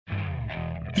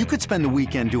You could spend the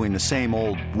weekend doing the same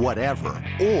old whatever,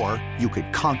 or you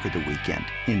could conquer the weekend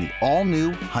in the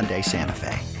all-new Hyundai Santa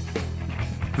Fe.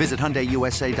 Visit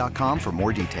HyundaiUSA.com for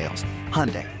more details.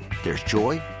 Hyundai, there's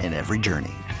joy in every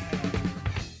journey.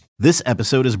 This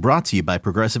episode is brought to you by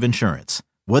Progressive Insurance.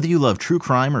 Whether you love true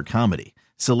crime or comedy,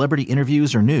 celebrity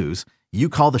interviews or news, you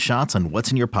call the shots on what's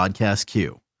in your podcast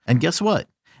queue. And guess what?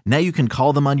 Now you can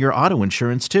call them on your auto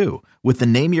insurance too with the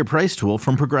Name Your Price tool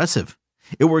from Progressive.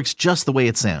 It works just the way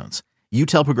it sounds. You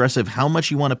tell Progressive how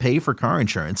much you want to pay for car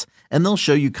insurance, and they'll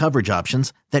show you coverage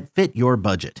options that fit your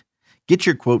budget. Get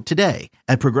your quote today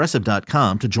at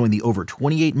Progressive.com to join the over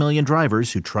 28 million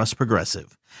drivers who trust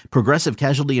Progressive. Progressive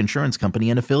Casualty Insurance Company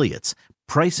and Affiliates.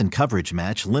 Price and coverage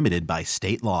match limited by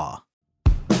state law.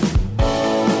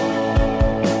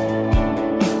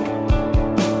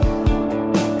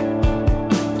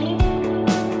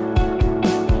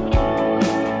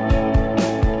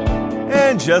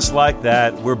 And just like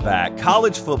that, we're back.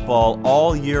 College football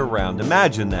all year round.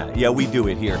 Imagine that. Yeah, we do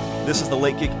it here. This is the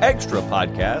Late Kick Extra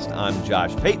podcast. I'm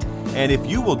Josh Pate. And if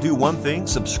you will do one thing,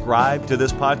 subscribe to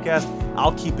this podcast,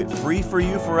 I'll keep it free for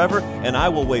you forever, and I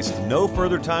will waste no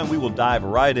further time. We will dive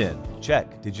right in.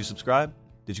 Check. Did you subscribe?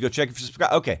 Did you go check if you're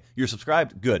subscribed? Okay, you're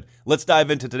subscribed? Good. Let's dive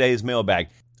into today's mailbag.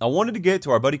 I wanted to get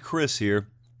to our buddy Chris here.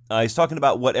 He's talking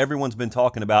about what everyone's been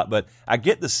talking about, but I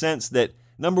get the sense that,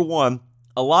 number one,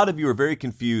 a lot of you are very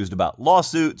confused about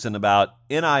lawsuits and about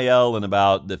NIL and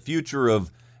about the future of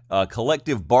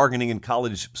collective bargaining in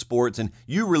college sports, and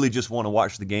you really just want to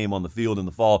watch the game on the field in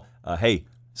the fall. Hey,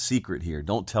 secret here.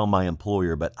 Don't tell my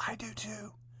employer, but I do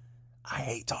too. I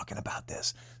hate talking about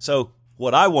this. So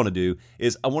what I want to do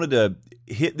is I wanted to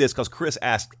hit this because Chris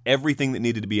asked everything that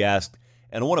needed to be asked,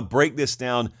 and I want to break this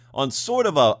down on sort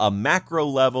of a macro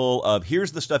level of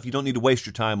here's the stuff you don't need to waste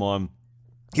your time on.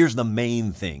 Here's the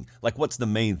main thing. Like, what's the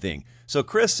main thing? So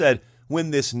Chris said,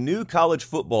 when this new college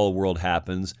football world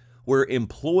happens, where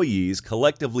employees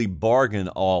collectively bargain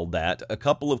all that, a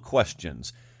couple of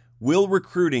questions. Will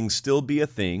recruiting still be a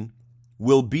thing?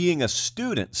 Will being a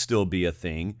student still be a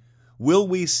thing? Will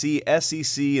we see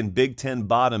SEC and Big Ten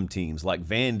bottom teams like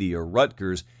Vandy or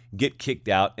Rutgers get kicked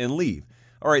out and leave?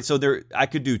 All right, so I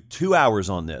could do 2 hours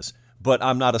on this. But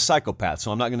I'm not a psychopath,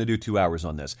 so I'm not going to do 2 hours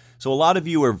on this. So a lot of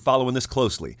you are following this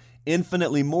closely.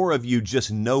 Infinitely more of you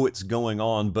just know it's going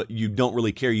on, but you don't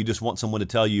really care. You just want someone to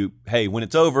tell you, hey, when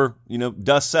it's over,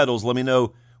 dust settles, let me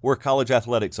know where college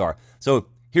athletics are. So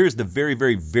here's the very,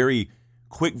 very, very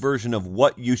quick version of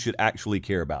what you should actually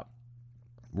care about.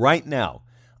 Right now,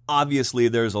 obviously,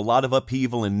 there's a lot of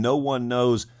upheaval, and no one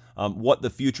knows what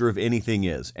the future of anything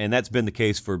is. And that's been the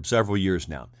case for several years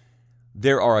now.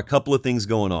 There are a couple of things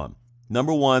going on.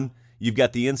 Number one, you've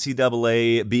got the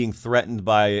NCAA being threatened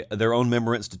by their own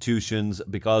member institutions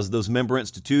because those member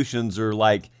institutions are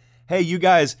like, hey, you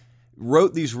guys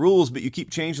wrote these rules, but you keep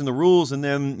changing the rules, and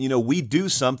then, we do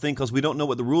something because we don't know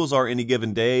what the rules are any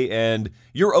given day, and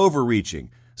you're overreaching.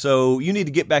 So you need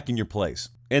to get back in your place.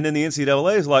 And then the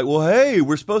NCAA is like, well, hey,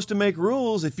 we're supposed to make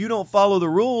rules. If you don't follow the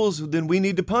rules, then we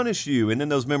need to punish you. And then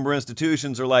those member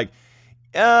institutions are like,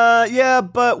 yeah,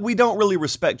 but we don't really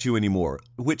respect you anymore,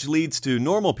 which leads to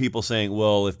normal people saying,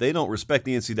 well, if they don't respect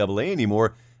the NCAA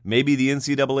anymore, maybe the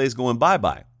NCAA is going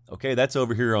bye-bye. Okay, that's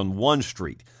over here on one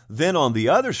street. Then on the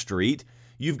other street,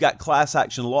 you've got class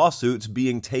action lawsuits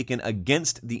being taken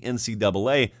against the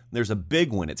NCAA. There's a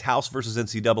big one. It's House versus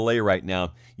NCAA right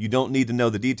now. You don't need to know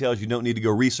the details. You don't need to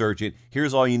go research it.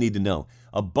 Here's all you need to know.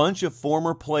 A bunch of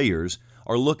former players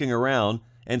are looking around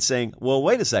and saying, well,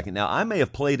 wait a second. Now, I may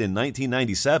have played in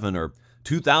 1997 or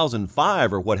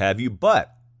 2005 or what have you,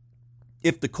 but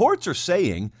if the courts are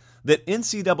saying that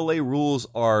NCAA rules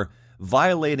are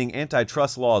violating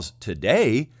antitrust laws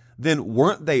today, then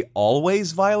weren't they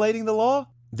always violating the law?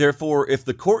 Therefore, if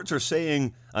the courts are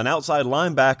saying an outside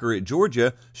linebacker at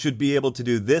Georgia should be able to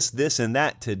do this, this, and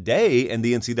that today, and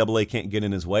the NCAA can't get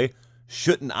in his way,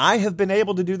 shouldn't I have been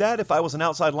able to do that if I was an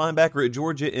outside linebacker at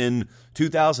Georgia in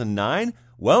 2009?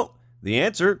 Well, the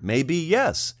answer may be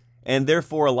yes. And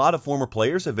therefore, a lot of former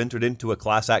players have entered into a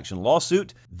class action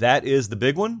lawsuit. That is the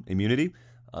big one, immunity.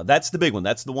 That's the big one.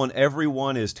 That's the one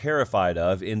everyone is terrified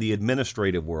of in the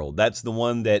administrative world. That's the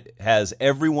one that has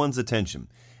everyone's attention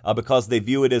because they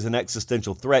view it as an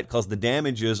existential threat because the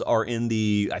damages are in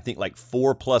the, I think, like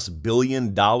 $4+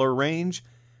 billion range.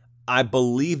 I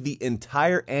believe the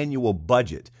entire annual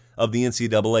budget of the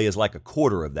NCAA is like a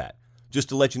quarter of that, just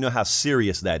to let you know how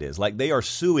serious that is. Like, they are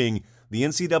suing the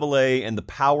NCAA and the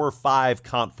Power 5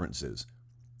 conferences.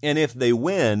 And if they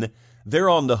win, they're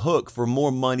on the hook for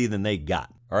more money than they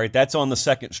got. All right, that's on the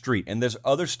second street. And there's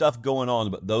other stuff going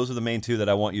on, but those are the main two that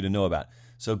I want you to know about.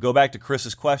 So go back to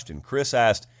Chris's question. Chris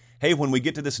asked, hey, when we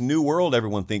get to this new world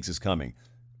everyone thinks is coming,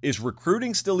 is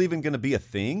recruiting still even going to be a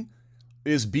thing?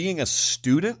 Is being a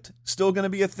student still going to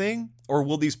be a thing? Or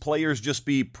will these players just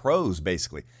be pros,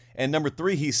 basically? And number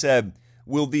 3, he said,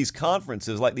 will these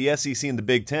conferences like the SEC and the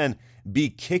Big Ten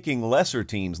be kicking lesser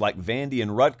teams like Vandy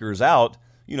and Rutgers out,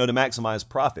 to maximize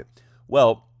profit?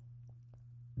 Well,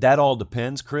 that all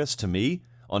depends, Chris, to me,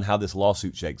 on how this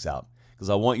lawsuit shakes out.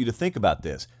 Because I want you to think about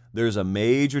this. There's a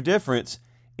major difference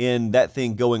in that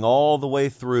thing going all the way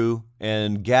through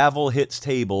and gavel hits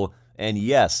table. And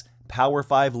yes, Power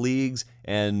 5 leagues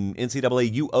and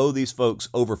NCAA, you owe these folks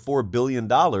over $4 billion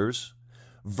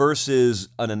versus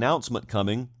an announcement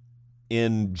coming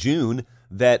in June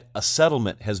that a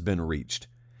settlement has been reached.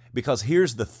 Because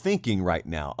here's the thinking right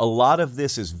now. A lot of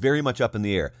this is very much up in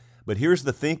the air. But here's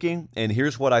the thinking, and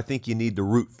here's what I think you need to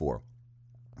root for.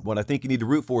 What I think you need to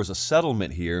root for is a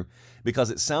settlement here,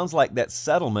 because it sounds like that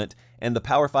settlement and the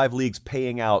Power 5 leagues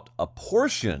paying out a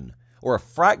portion or a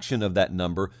fraction of that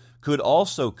number could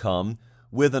also come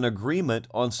with an agreement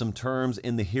on some terms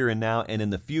in the here and now and in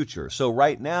the future. So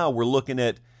right now we're looking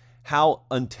at how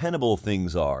untenable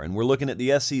things are, and we're looking at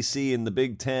the SEC and the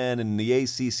Big Ten and the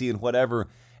ACC and whatever,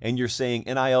 and you're saying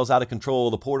NIL's out of control,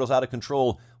 the portal's out of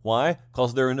control. Why?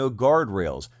 Because there are no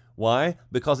guardrails. Why?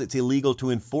 Because it's illegal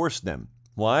to enforce them.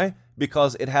 Why?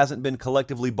 Because it hasn't been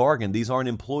collectively bargained. These aren't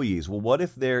employees. Well, what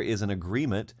if there is an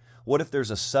agreement? What if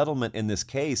there's a settlement in this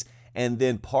case? And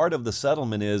then part of the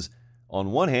settlement is,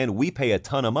 on one hand, we pay a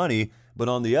ton of money, but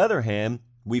on the other hand,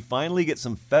 we finally get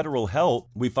some federal help.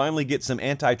 We finally get some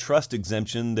antitrust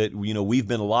exemption that, we've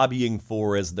been lobbying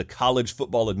for as the college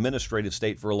football administrative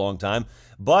state for a long time.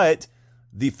 But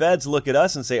the feds look at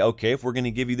us and say, okay, if we're going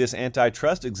to give you this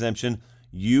antitrust exemption,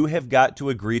 you have got to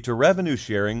agree to revenue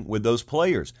sharing with those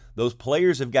players. Those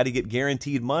players have got to get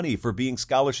guaranteed money for being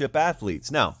scholarship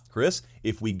athletes. Now, Chris,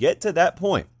 if we get to that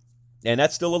point, and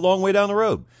that's still a long way down the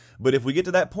road, but if we get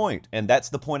to that point, and that's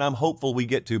the point I'm hopeful we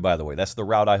get to, by the way, that's the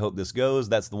route I hope this goes,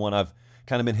 that's the one I've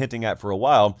kind of been hinting at for a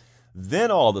while,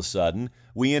 then all of a sudden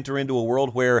we enter into a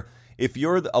world where if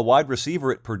you're a wide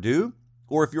receiver at Purdue,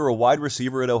 or if you're a wide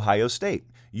receiver at Ohio State,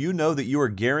 you know that you are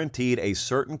guaranteed a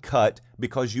certain cut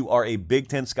because you are a Big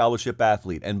Ten scholarship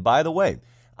athlete. And by the way,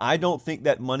 I don't think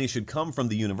that money should come from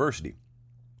the university.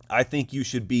 I think you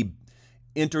should be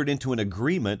entered into an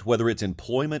agreement, whether it's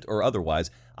employment or otherwise.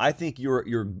 I think your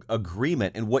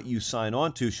agreement and what you sign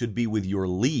on to should be with your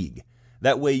league.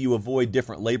 That way you avoid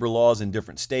different labor laws in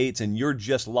different states, and you're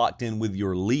just locked in with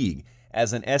your league.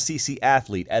 As an SEC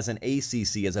athlete, as an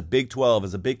ACC, as a Big 12,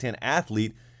 as a Big 10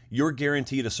 athlete, you're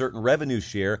guaranteed a certain revenue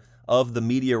share of the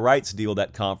media rights deal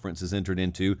that conference has entered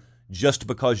into just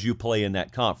because you play in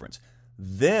that conference.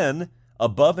 Then,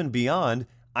 above and beyond,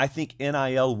 I think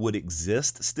NIL would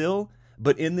exist still,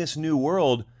 but in this new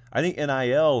world, I think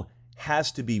NIL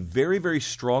has to be very, very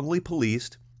strongly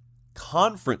policed.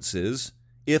 Conferences,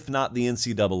 if not the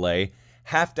NCAA,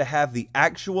 have to have the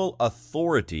actual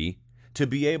authority to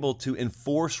be able to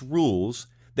enforce rules.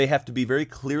 They have to be very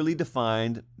clearly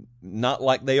defined, not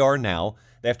like they are now.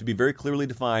 They have to be very clearly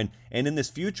defined. And in this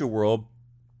future world,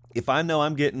 if I know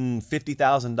I'm getting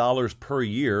 $50,000 per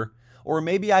year, or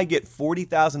maybe I get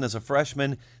 $40,000 as a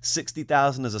freshman,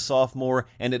 $60,000 as a sophomore,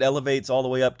 and it elevates all the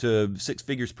way up to 6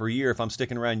 figures per year if I'm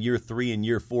sticking around year 3 and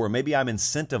year 4, maybe I'm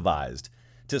incentivized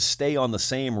to stay on the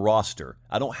same roster.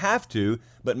 I don't have to,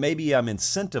 but maybe I'm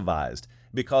incentivized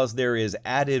because there is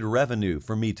added revenue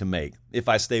for me to make if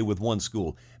I stay with one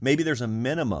school. Maybe there's a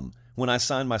minimum when I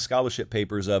sign my scholarship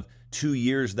papers of 2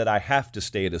 years that I have to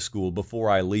stay at a school before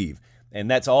I leave. And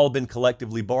that's all been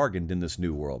collectively bargained in this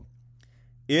new world.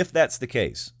 If that's the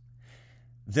case,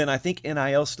 then I think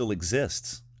NIL still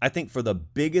exists. I think for the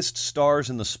biggest stars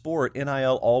in the sport,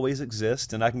 NIL always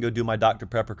exists, and I can go do my Dr.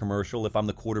 Pepper commercial if I'm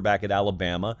the quarterback at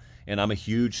Alabama and I'm a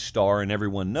huge star and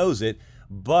everyone knows it.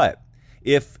 But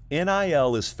if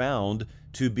NIL is found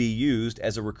to be used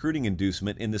as a recruiting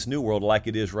inducement in this new world like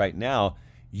it is right now,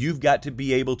 you've got to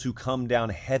be able to come down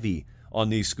heavy on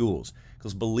these schools.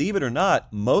 Because believe it or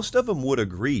not, most of them would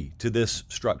agree to this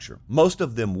structure. Most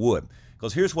of them would.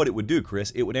 Because here's what it would do, Chris.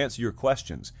 It would answer your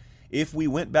questions. If we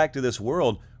went back to this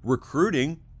world,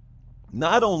 recruiting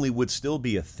not only would still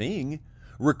be a thing,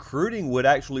 recruiting would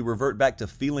actually revert back to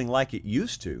feeling like it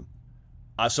used to.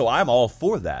 So I'm all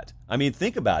for that. I mean,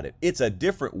 think about it. It's a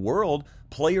different world.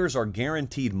 Players are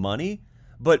guaranteed money,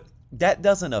 but that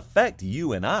doesn't affect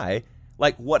you and I.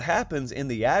 Like, what happens in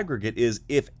the aggregate is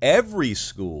if every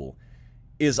school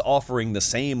is offering the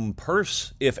same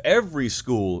purse, if every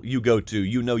school you go to,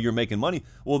 you know you're making money,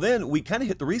 well, then we kind of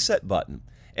hit the reset button.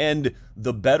 And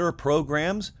the better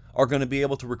programs are going to be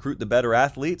able to recruit the better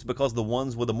athletes because the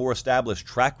ones with a more established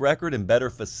track record and better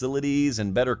facilities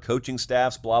and better coaching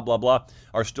staffs, blah, blah, blah,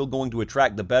 are still going to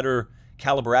attract the better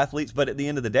caliber athletes. But at the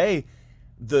end of the day,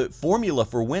 the formula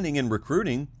for winning in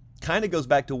recruiting kind of goes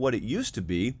back to what it used to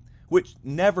be, which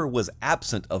never was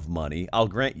absent of money, I'll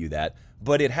grant you that,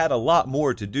 but it had a lot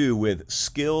more to do with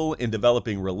skill in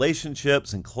developing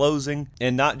relationships and closing,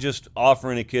 and not just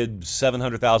offering a kid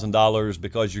 $700,000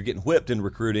 because you're getting whipped in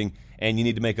recruiting and you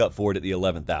need to make up for it at the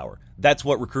 11th hour. That's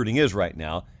what recruiting is right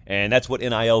now, and that's what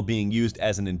NIL being used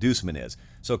as an inducement is.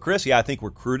 So, Chris, yeah, I think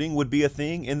recruiting would be a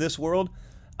thing in this world.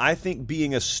 I think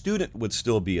being a student would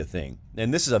still be a thing,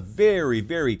 and this is a very,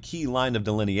 very key line of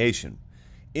delineation.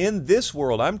 In this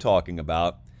world I'm talking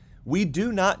about, we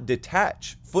do not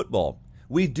detach football.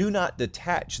 We do not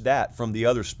detach that from the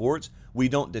other sports. We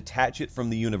don't detach it from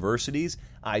the universities.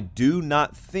 I do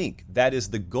not think that is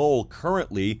the goal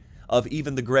currently of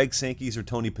even the Greg Sankeys or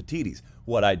Tony Petitis.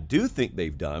 What I do think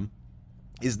they've done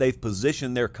is they've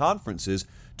positioned their conferences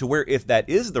to where if that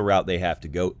is the route they have to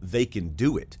go, they can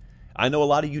do it. I know a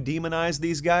lot of you demonize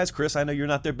these guys. Chris, I know you're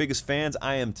not their biggest fans.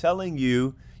 I am telling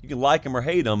you, you can like them or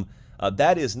hate them,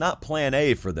 that is not plan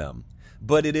A for them,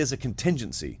 but it is a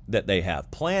contingency that they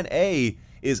have. Plan A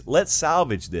is let's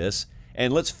salvage this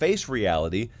and let's face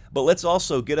reality, but let's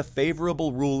also get a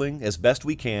favorable ruling as best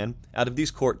we can out of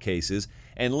these court cases,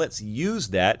 and let's use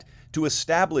that to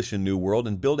establish a new world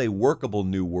and build a workable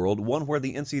new world, one where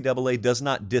the NCAA does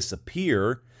not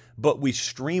disappear, but we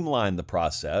streamline the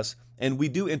process, and we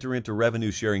do enter into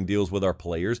revenue sharing deals with our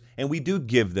players, and we do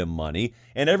give them money,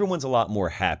 and everyone's a lot more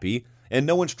happy, and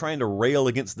no one's trying to rail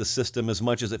against the system as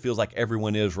much as it feels like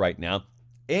everyone is right now.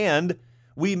 And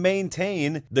we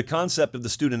maintain the concept of the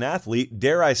student athlete.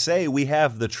 Dare I say, we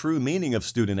have the true meaning of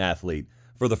student athlete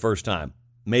for the first time,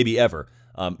 maybe ever.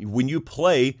 When you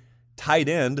play tight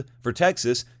end for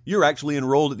Texas, you're actually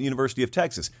enrolled at the University of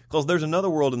Texas. Because there's another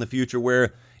world in the future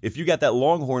where if you got that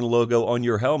Longhorn logo on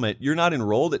your helmet, you're not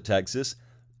enrolled at Texas.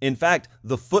 In fact,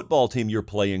 the football team you're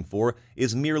playing for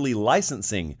is merely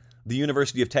licensing the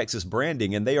University of Texas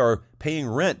branding, and they are paying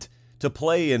rent to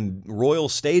play in Royal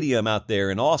Stadium out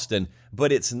there in Austin,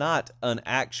 but it's not an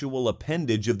actual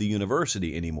appendage of the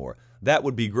university anymore. That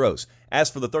would be gross.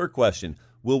 As for the third question,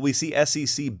 will we see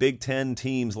SEC Big Ten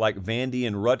teams like Vandy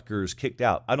and Rutgers kicked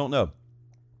out? I don't know.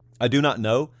 I do not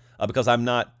know because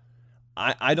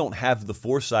I don't have the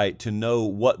foresight to know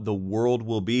what the world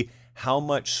will be. How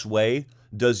much sway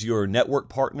does your network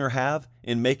partner have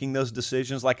in making those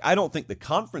decisions? Like, I don't think the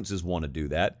conferences want to do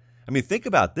that. I mean, think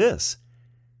about this.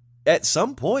 At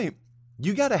some point,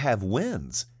 you got to have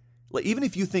wins. Like, even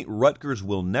if you think Rutgers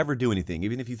will never do anything,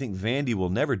 even if you think Vandy will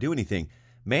never do anything,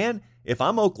 man, if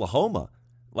I'm Oklahoma,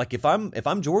 like if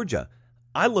I'm Georgia,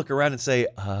 I look around and say,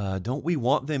 don't we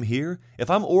want them here? If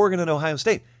I'm Oregon and Ohio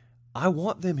State, I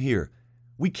want them here.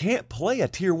 We can't play a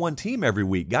Tier 1 team every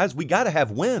week. Guys, we got to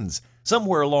have wins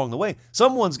somewhere along the way.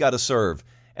 Someone's got to serve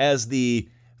as the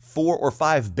 4 or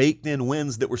 5 baked-in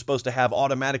wins that we're supposed to have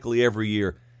automatically every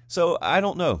year. So I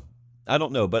don't know,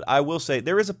 but I will say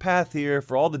there is a path here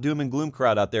for all the doom and gloom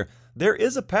crowd out there. There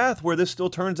is a path where this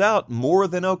still turns out more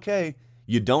than okay.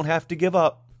 You don't have to give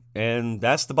up, and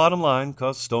that's the bottom line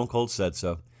because Stone Cold said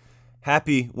so.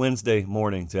 Happy Wednesday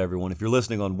morning to everyone. If you're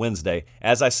listening on Wednesday,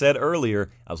 as I said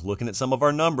earlier, I was looking at some of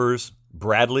our numbers.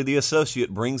 Bradley, the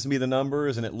associate, brings me the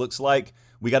numbers, and it looks like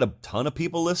we got a ton of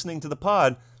people listening to the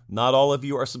pod. Not all of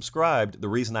you are subscribed. The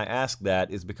reason I ask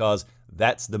that is because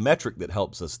that's the metric that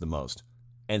helps us the most.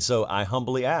 And so I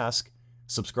humbly ask,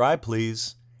 subscribe,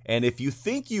 please. And if you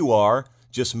think you are,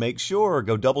 just make sure,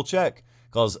 go double check,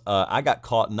 because I got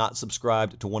caught not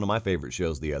subscribed to one of my favorite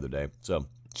shows the other day. So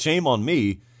shame on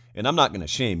me. And I'm not going to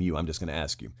shame you. I'm just going to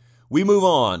ask you. We move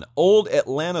on. Old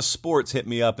Atlanta Sports hit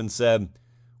me up and said,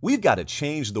 we've got to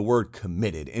change the word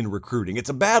committed in recruiting. It's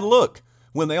a bad look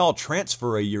when they all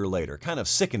transfer a year later. Kind of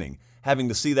sickening having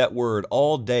to see that word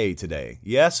all day today.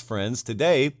 Yes, friends,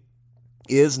 today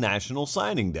is National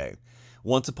Signing Day.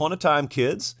 Once upon a time,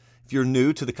 kids, if you're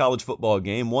new to the college football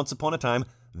game, once upon a time,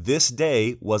 this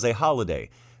day was a holiday.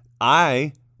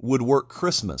 I would work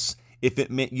Christmas if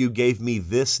it meant you gave me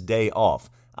this day off.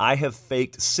 I have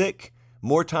faked sick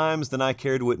more times than I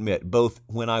care to admit, both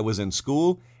when I was in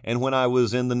school and when I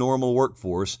was in the normal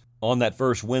workforce on that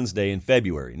first Wednesday in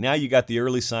February. Now you got the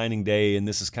early signing day, and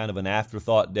this is kind of an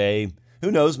afterthought day.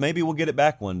 Who knows? Maybe we'll get it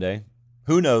back one day.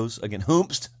 Who knows? Again,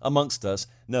 whomst amongst us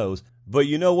knows. But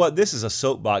you know what? This is a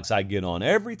soapbox I get on.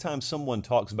 Every time someone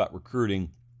talks about recruiting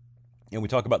and we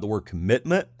talk about the word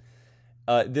commitment,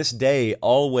 this day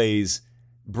always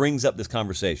brings up this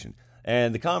conversation.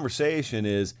 And the conversation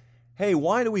is, hey,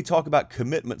 why do we talk about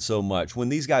commitment so much when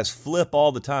these guys flip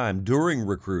all the time during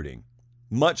recruiting,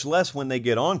 much less when they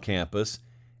get on campus,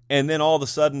 and then all of a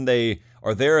sudden they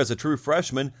are there as a true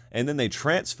freshman, and then they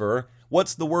transfer?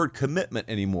 What's the word commitment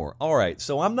anymore? All right,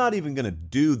 so I'm not even going to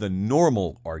do the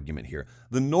normal argument here.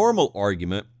 The normal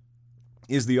argument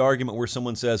is the argument where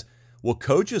someone says, well,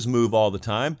 coaches move all the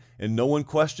time, and no one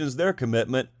questions their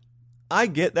commitment. I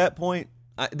get that point.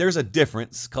 There's a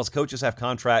difference because coaches have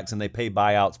contracts and they pay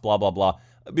buyouts, blah, blah, blah.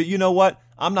 But you know what?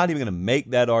 I'm not even going to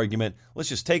make that argument. Let's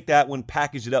just take that one,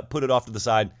 package it up, put it off to the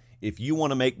side. If you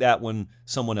want to make that one,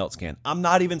 someone else can. I'm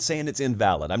not even saying it's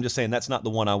invalid. I'm just saying that's not the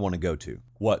one I want to go to.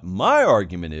 What my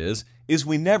argument is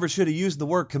we never should have used the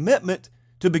word commitment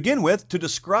to begin with to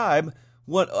describe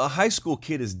what a high school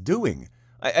kid is doing.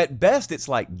 At best, it's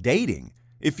like dating.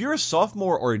 If you're a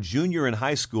sophomore or a junior in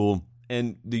high school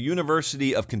and the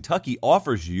University of Kentucky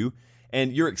offers you,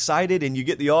 and you're excited and you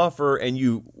get the offer and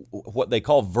you, what they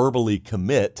call verbally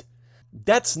commit,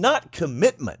 that's not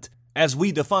commitment as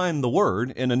we define the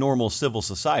word in a normal civil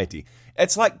society.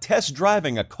 It's like test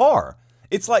driving a car.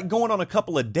 It's like going on a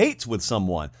couple of dates with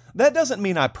someone. That doesn't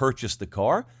mean I purchased the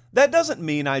car. That doesn't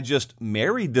mean I just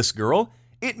married this girl.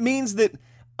 It means that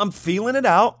I'm feeling it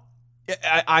out.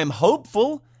 I'm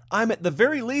hopeful. I'm at the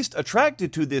very least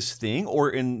attracted to this thing, or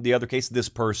in the other case, this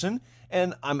person,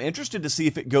 and I'm interested to see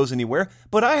if it goes anywhere,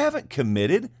 but I haven't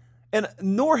committed, and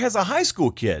nor has a high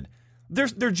school kid.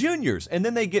 They're juniors, and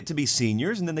then they get to be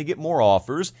seniors, and then they get more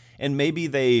offers, and maybe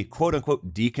they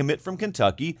quote-unquote decommit from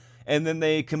Kentucky, and then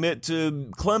they commit to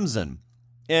Clemson.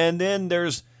 And then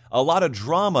there's a lot of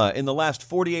drama in the last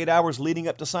 48 hours leading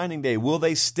up to signing day. Will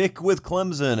they stick with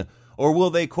Clemson, or will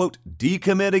they, quote,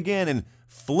 decommit again and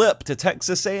flip to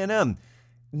Texas A&M?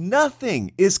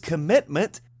 Nothing is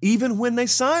commitment, even when they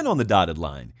sign on the dotted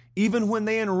line, even when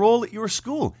they enroll at your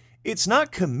school. It's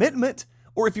not commitment.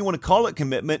 Or if you want to call it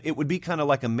commitment, it would be kind of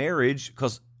like a marriage,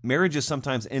 because marriages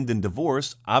sometimes end in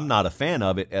divorce. I'm not a fan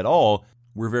of it at all.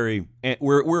 We're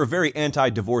a very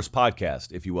anti-divorce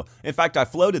podcast, if you will. In fact, I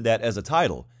floated that as a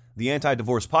title, the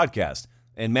Anti-Divorce Podcast,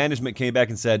 and management came back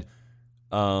and said,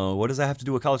 what does that have to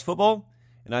do with college football?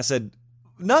 And I said,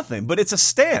 nothing, but it's a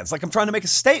stance. Like I'm trying to make a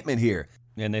statement here.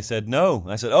 And they said, no.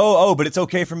 I said, but it's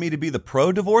okay for me to be the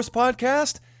pro-divorce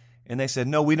podcast? And they said,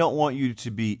 no, we don't want you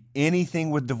to be anything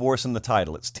with divorce in the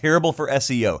title. It's terrible for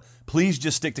SEO. Please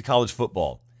just stick to college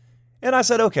football. And I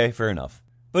said, okay, fair enough.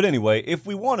 But anyway, if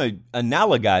we want to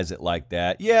analogize it like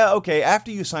that, yeah, okay,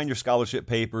 after you sign your scholarship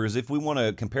papers, if we want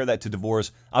to compare that to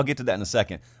divorce, I'll get to that in a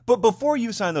second. But before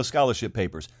you sign those scholarship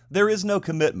papers, there is no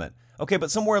commitment. Okay,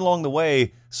 but somewhere along the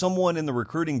way, someone in the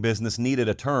recruiting business needed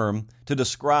a term to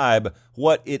describe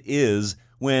what it is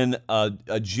when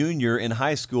a junior in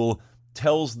high school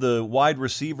tells the wide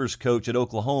receivers coach at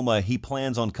Oklahoma he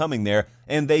plans on coming there,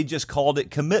 and they just called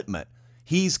it commitment.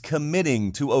 He's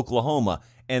committing to Oklahoma.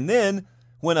 And then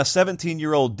when a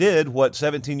 17-year-old did what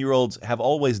 17-year-olds have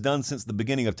always done since the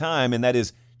beginning of time, and that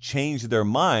is change their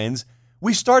minds,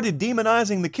 we started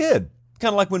demonizing the kid.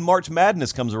 Kind of like when March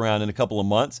Madness comes around in a couple of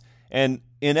months, and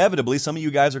inevitably some of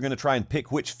you guys are going to try and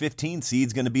pick which 15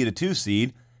 seed's going to be the 2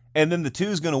 seed, and then the 2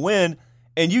 is going to win,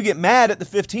 and you get mad at the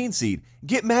 15 seed.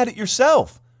 Get mad at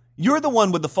yourself. You're the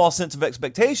one with the false sense of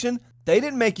expectation. They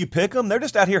didn't make you pick them. They're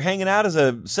just out here hanging out as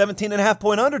a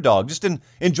 17.5-point underdog, just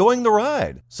enjoying the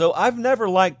ride. So I've never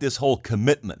liked this whole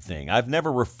commitment thing. I've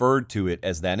never referred to it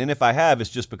as that. And if I have, it's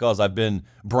just because I've been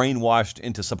brainwashed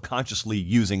into subconsciously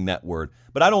using that word.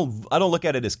 But I don't look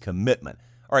at it as commitment.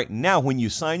 All right, now when you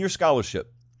sign your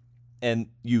scholarship and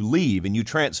you leave and you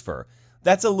transfer,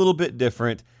 that's a little bit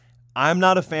different. I'm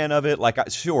not a fan of it.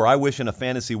 Sure, I wish in a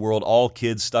fantasy world all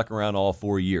kids stuck around all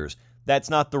 4 years. That's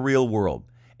not the real world.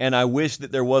 And I wish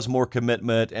that there was more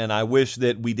commitment, and I wish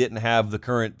that we didn't have the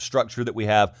current structure that we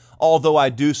have, although I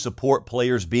do support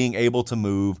players being able to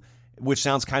move, which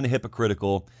sounds kind of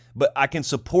hypocritical, but I can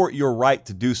support your right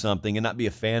to do something and not be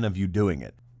a fan of you doing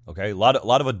it. Okay, a lot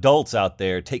of adults out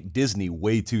there take Disney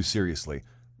way too seriously.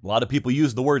 A lot of people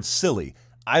use the word silly.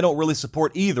 I don't really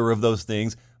support either of those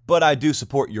things, but I do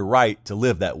support your right to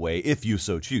live that way if you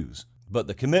so choose. But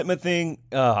the commitment thing,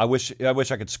 I wish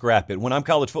I could scrap it. When I'm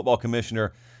college football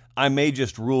commissioner, I may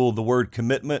just rule the word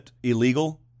commitment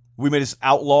illegal. We may just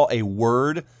outlaw a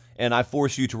word, and I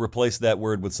force you to replace that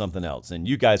word with something else. And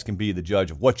you guys can be the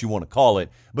judge of what you want to call it,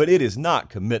 but it is not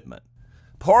commitment.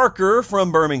 Parker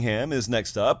from Birmingham is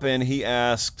next up, and he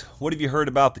asked, what have you heard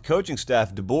about the coaching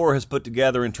staff DeBoer has put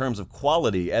together in terms of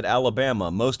quality at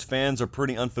Alabama? Most fans are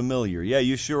pretty unfamiliar. Yeah,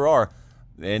 you sure are.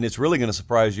 And it's really going to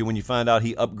surprise you when you find out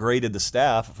he upgraded the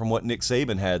staff from what Nick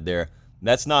Saban had there.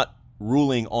 That's not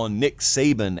ruling on Nick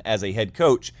Saban as a head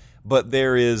coach, but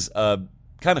there is a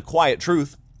kind of quiet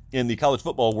truth in the college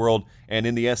football world and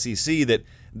in the SEC that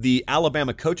the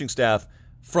Alabama coaching staff,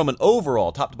 from an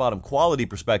overall top-to-bottom quality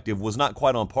perspective, was not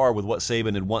quite on par with what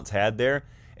Saban had once had there.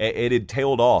 It had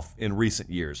tailed off in recent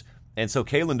years. And so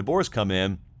Kalen DeBoer's come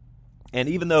in, and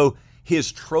even though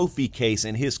his trophy case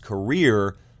and his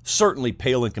career certainly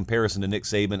pale in comparison to Nick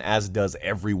Saban, as does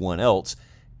everyone else,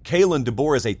 Kalen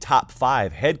DeBoer is a top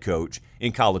 5 head coach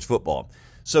in college football.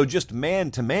 So just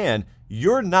man to man,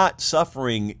 you're not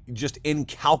suffering just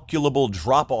incalculable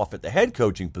drop-off at the head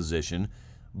coaching position,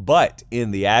 but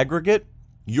in the aggregate,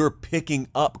 you're picking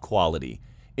up quality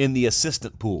in the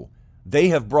assistant pool. They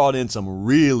have brought in some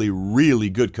really, really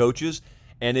good coaches,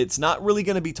 and it's not really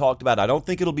going to be talked about. I don't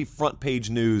think it'll be front page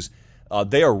news.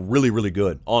 They are really, really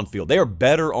good on field. They are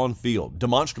better on field,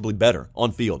 demonstrably better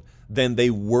on field than they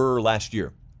were last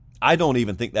year. I don't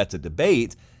even think that's a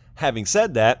debate. Having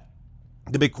said that,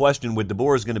 the big question with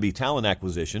DeBoer is going to be talent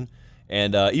acquisition,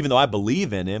 and even though I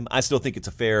believe in him, I still think it's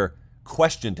a fair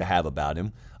question to have about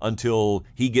him until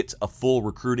he gets a full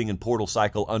recruiting and portal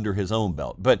cycle under his own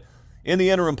belt. But in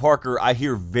the interim, Parker, I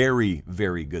hear very,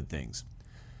 very good things.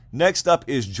 Next up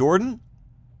is Jordan.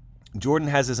 Jordan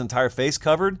has his entire face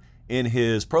covered in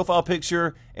his profile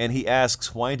picture, and he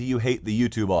asks, why do you hate the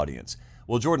YouTube audience?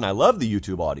 Well, Jordan, I love the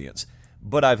YouTube audience,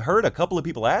 but I've heard a couple of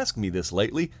people ask me this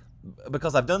lately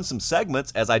because I've done some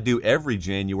segments, as I do every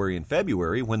January and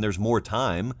February when there's more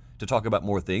time to talk about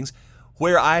more things,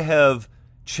 where I have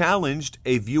challenged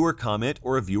a viewer comment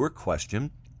or a viewer question.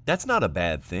 That's not a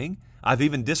bad thing. I've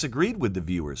even disagreed with the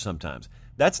viewers sometimes.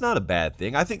 That's not a bad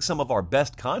thing. I think some of our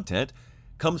best content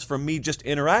comes from me just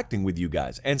interacting with you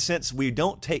guys. And since we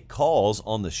don't take calls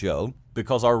on the show,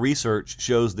 because our research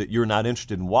shows that you're not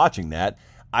interested in watching that,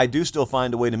 I do still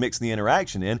find a way to mix the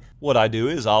interaction in. What I do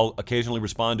is I'll occasionally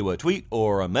respond to a tweet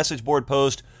or a message board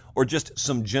post or just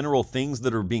some general things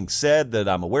that are being said that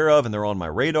I'm aware of and they're on my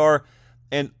radar.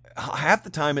 And half the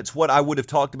time it's what I would have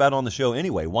talked about on the show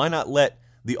anyway. Why not let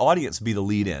the audience be the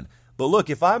lead in? But look,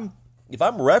 if I'm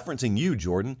referencing you,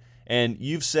 Jordan, and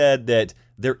you've said that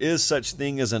there is such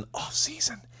thing as an off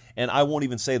season, and I won't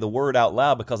even say the word out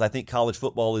loud because I think college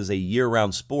football is a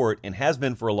year-round sport and has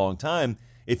been for a long time.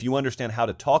 If you understand how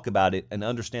to talk about it and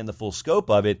understand the full scope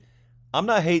of it, I'm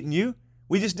not hating you.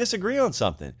 We just disagree on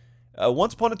something.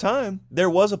 Once upon a time, there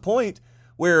was a point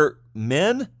where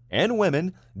men and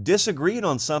women disagreed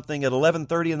on something at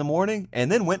 11:30 in the morning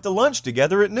and then went to lunch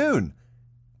together at noon.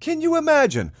 Can you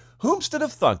imagine? Whomstead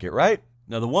have thunk it, right?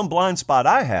 Now, the one blind spot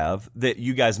I have that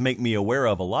you guys make me aware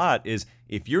of a lot is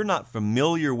if you're not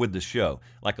familiar with the show,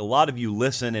 like a lot of you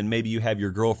listen and maybe you have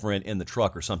your girlfriend in the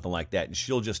truck or something like that, and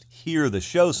she'll just hear the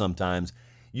show sometimes,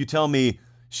 you tell me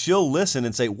she'll listen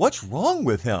and say, what's wrong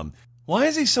with him? Why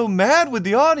is he so mad with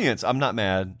the audience? I'm not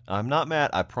mad.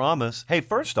 I promise. Hey,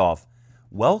 first off,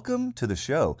 welcome to the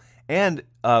show. And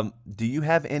do you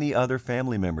have any other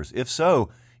family members? If so,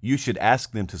 you should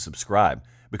ask them to subscribe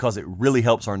because it really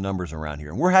helps our numbers around here.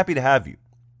 And we're happy to have you.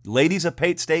 Ladies of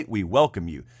Pate State, we welcome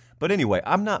you. But anyway,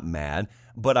 I'm not mad,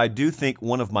 but I do think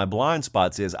one of my blind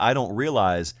spots is I don't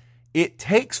realize it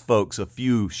takes folks a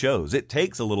few shows. It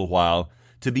takes a little while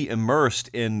to be immersed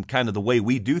in kind of the way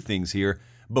we do things here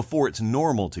before it's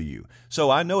normal to you.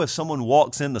 So I know if someone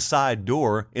walks in the side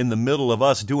door in the middle of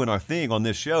us doing our thing on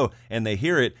this show and they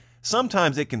hear it,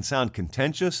 sometimes it can sound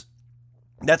contentious.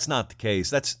 That's not the case.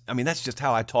 That's just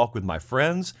how I talk with my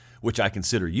friends, which I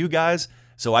consider you guys.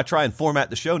 So I try and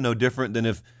format the show no different than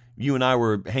if you and I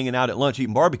were hanging out at lunch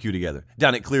eating barbecue together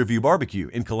down at Clearview Barbecue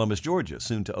in Columbus, Georgia,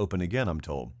 soon to open again, I'm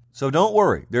told. So don't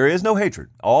worry. There is no hatred.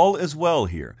 All is well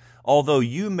here. Although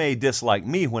you may dislike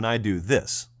me when I do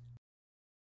this.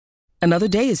 Another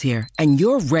day is here, and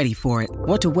you're ready for it.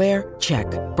 What to wear? Check.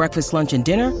 Breakfast, lunch, and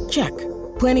dinner? Check.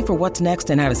 Planning for what's next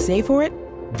and how to save for it?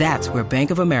 That's where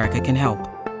Bank of America can help.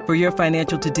 For your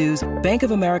financial to-dos, Bank of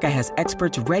America has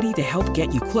experts ready to help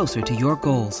get you closer to your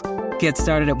goals. Get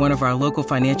started at one of our local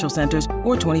financial centers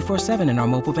or 24/7 in our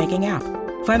mobile banking app.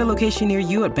 Find a location near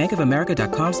you at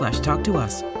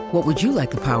bankofamerica.com/talktous. What would you like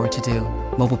the power to do?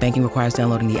 Mobile banking requires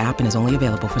downloading the app and is only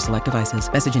available for select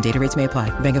devices. Message and data rates may apply.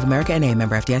 Bank of America NA,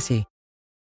 member FDIC.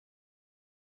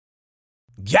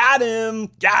 Got him.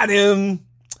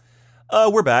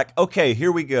 We're back. Okay,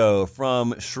 here we go.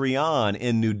 From Shriyan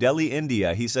in New Delhi,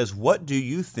 India. He says, what do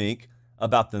you think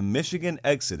about the Michigan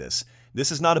Exodus?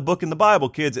 This is not a book in the Bible,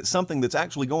 kids. It's something that's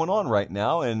actually going on right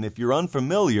now. And if you're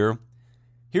unfamiliar,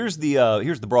 here's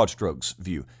the broad strokes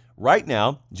view. Right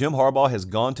now, Jim Harbaugh has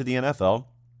gone to the NFL.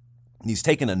 He's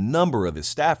taken a number of his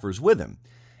staffers with him.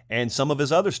 And some of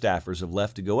his other staffers have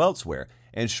left to go elsewhere.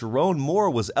 And Sharon Moore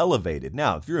was elevated.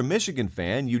 Now, if you're a Michigan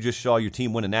fan, you just saw your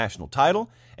team win a national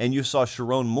title, and you saw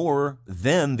Sharon Moore,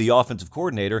 then the offensive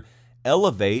coordinator,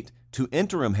 elevate to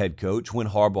interim head coach when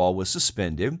Harbaugh was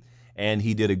suspended. And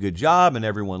he did a good job, and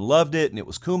everyone loved it, and it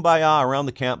was kumbaya around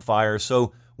the campfire.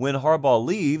 So when Harbaugh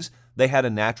leaves, they had a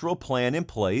natural plan in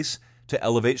place to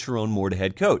elevate Sharon Moore to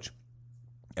head coach.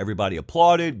 Everybody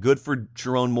applauded. Good for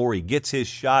Sharon Moore. He gets his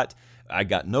shot. I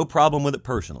got no problem with it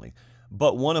personally.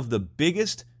 But one of the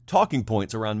biggest talking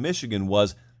points around Michigan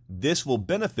was this will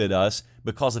benefit us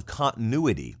because of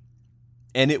continuity.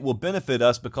 And it will benefit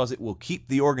us because it will keep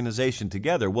the organization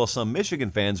together. Well, some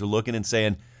Michigan fans are looking and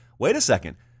saying, wait a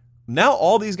second. Now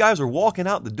all these guys are walking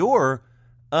out the door.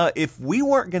 If we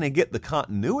weren't going to get the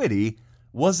continuity,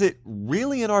 was it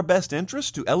really in our best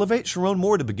interest to elevate Sharon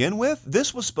Moore to begin with?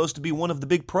 This was supposed to be one of the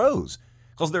big pros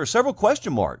because there are several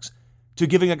question marks to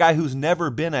giving a guy who's never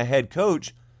been a head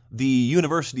coach the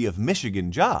University of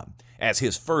Michigan job as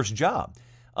his first job.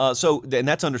 And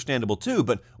that's understandable too,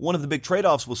 but one of the big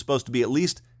trade-offs was supposed to be at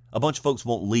least a bunch of folks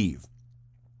won't leave.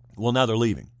 Well, now they're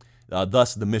leaving,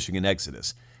 thus the Michigan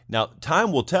exodus. Now,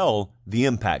 time will tell the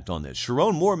impact on this.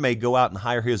 Sharon Moore may go out and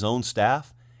hire his own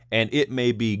staff, and it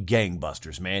may be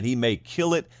gangbusters, man. He may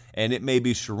kill it, and it may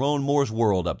be Sharon Moore's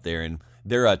world up there, and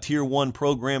they're a Tier 1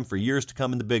 program for years to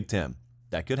come in the Big Ten.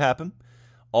 That could happen.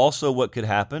 Also, what could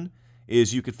happen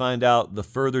is you could find out the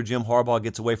further Jim Harbaugh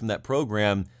gets away from that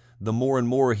program, the more and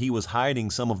more he was hiding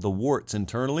some of the warts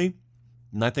internally.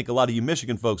 And I think a lot of you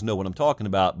Michigan folks know what I'm talking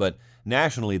about, but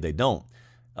nationally they don't.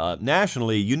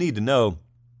 Nationally, you need to know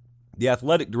the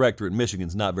athletic director at Michigan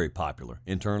is not very popular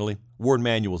internally. Ward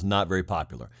Manuel is not very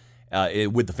popular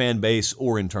with the fan base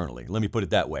or internally. Let me put it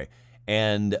that way.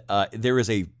 And there is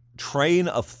a train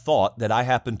of thought that I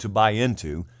happen to buy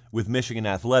into with Michigan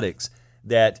athletics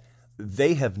that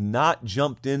they have not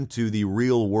jumped into the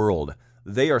real world.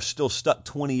 They are still stuck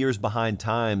 20 years behind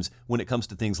times when it comes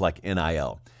to things like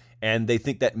NIL. And they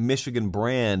think that Michigan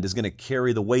brand is going to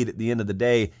carry the weight at the end of the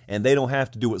day, and they don't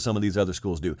have to do what some of these other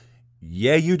schools do.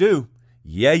 Yeah, you do.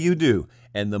 Yeah, you do.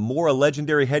 And the more a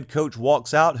legendary head coach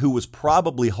walks out who was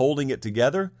probably holding it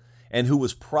together and who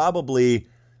was probably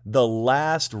the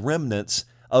last remnants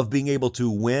of being able to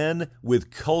win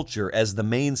with culture as the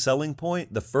main selling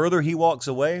point, the further he walks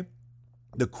away,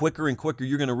 the quicker and quicker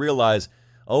you're going to realize,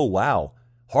 oh, wow,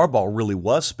 Harbaugh really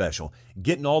was special.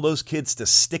 Getting all those kids to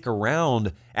stick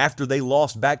around after they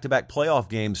lost back-to-back playoff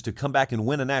games to come back and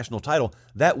win a national title,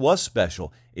 that was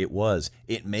special. It was.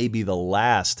 It may be the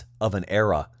last of an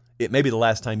era. It may be the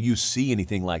last time you see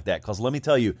anything like that. Because let me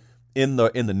tell you, in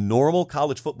the normal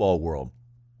college football world,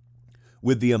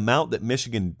 with the amount that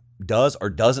Michigan does or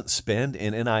doesn't spend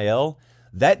in NIL,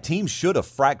 that team should have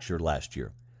fractured last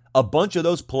year. A bunch of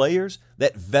those players,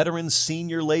 that veteran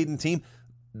senior-laden team,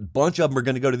 a bunch of them are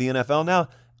going to go to the NFL now.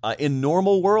 In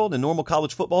normal world, in normal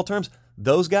college football terms,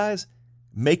 those guys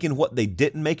making what they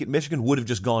didn't make at Michigan would have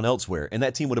just gone elsewhere, and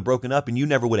that team would have broken up, and you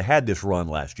never would have had this run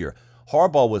last year.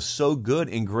 Harbaugh was so good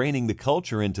ingraining the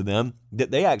culture into them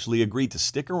that they actually agreed to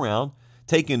stick around,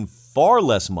 taking far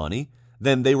less money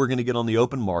than they were going to get on the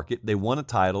open market. They won a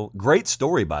title. Great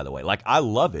story, by the way. Like, I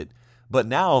love it. But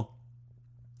now,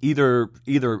 either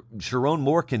Sharon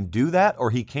Moore can do that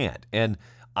or he can't. And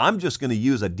I'm just going to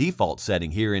use a default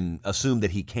setting here and assume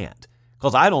that he can't,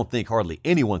 because I don't think hardly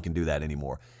anyone can do that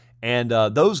anymore. And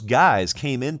those guys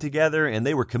came in together and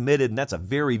they were committed, and that's a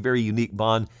very, very unique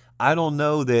bond. I don't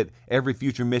know that every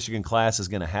future Michigan class is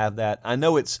going to have that. I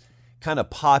know it's kind of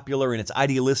popular and it's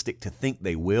idealistic to think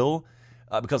they will,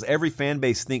 because every fan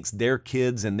base thinks their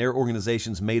kids and their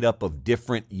organization's made up of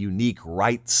different, unique,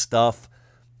 right stuff.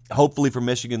 Hopefully for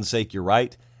Michigan's sake, you're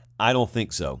right. I don't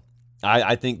think so.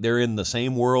 I think they're in the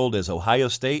same world as Ohio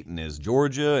State and as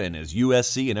Georgia and as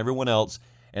USC and everyone else,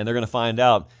 and they're going to find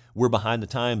out we're behind the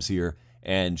times here.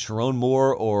 And Sharon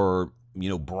Moore or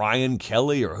Brian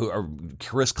Kelly or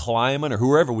Chris Kleiman or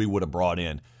whoever we would have brought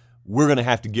in, we're going to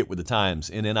have to get with the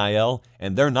times in NIL,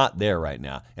 and they're not there right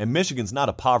now. And Michigan's not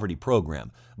a poverty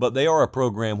program, but they are a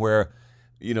program where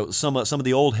some of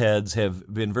the old heads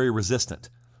have been very resistant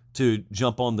to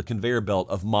jump on the conveyor belt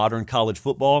of modern college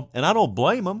football, and I don't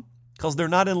blame them, because they're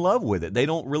not in love with it. They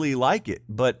don't really like it.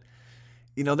 But,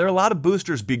 there are a lot of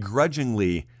boosters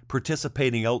begrudgingly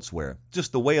participating elsewhere.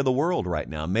 Just the way of the world right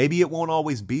now. Maybe it won't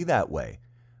always be that way,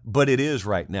 but it is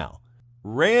right now.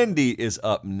 Randy is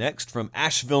up next from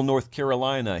Asheville, North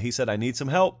Carolina. He said, I need some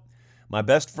help. My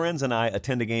best friends and I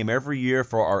attend a game every year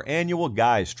for our annual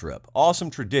guys trip. Awesome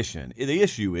tradition. The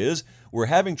issue is we're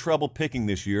having trouble picking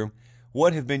this year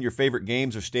What have been your favorite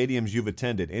games or stadiums you've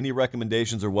attended? Any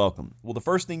recommendations are welcome. Well, the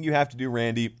first thing you have to do,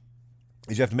 Randy,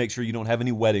 is you have to make sure you don't have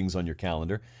any weddings on your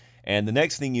calendar. And the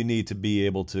next thing you need to be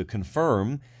able to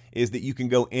confirm is that you can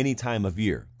go any time of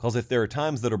year. Because if there are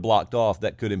times that are blocked off,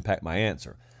 that could impact my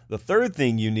answer. The third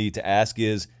thing you need to ask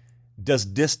is, does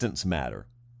distance matter?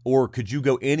 Or could you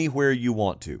go anywhere you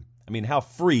want to? I mean, how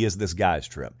free is this guy's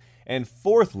trip? And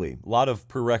fourthly, a lot of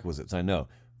prerequisites, I know.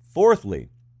 Fourthly,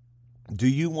 do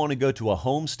you want to go to a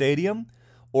home stadium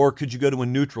or could you go to a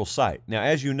neutral site? Now,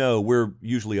 as you know, we're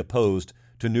usually opposed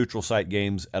to neutral site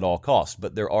games at all costs,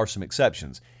 but there are some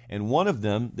exceptions. And one of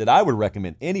them that I would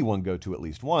recommend anyone go to at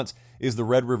least once is the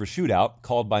Red River Shootout,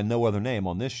 called by no other name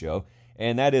on this show,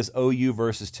 and that is OU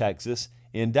versus Texas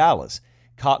in Dallas.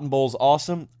 Cotton Bowl's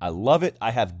awesome. I love it.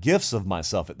 I have gifts of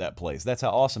myself at that place. That's how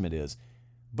awesome it is.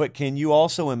 But can you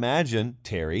also imagine,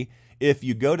 Terry, if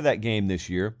you go to that game this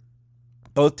year,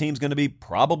 both teams going to be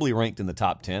probably ranked in the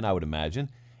top 10, I would imagine,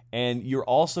 and you're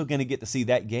also going to get to see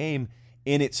that game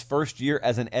in its first year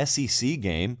as an SEC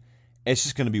game. It's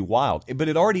just going to be wild. But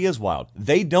it already is wild.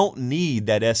 They don't need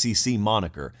that SEC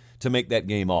moniker to make that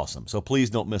game awesome, so please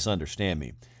don't misunderstand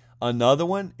me. Another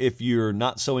one, if you're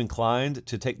not so inclined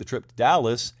to take the trip to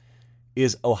Dallas,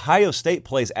 is Ohio State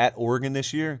plays at Oregon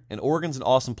this year, and Oregon's an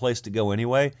awesome place to go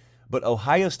anyway, but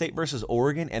Ohio State versus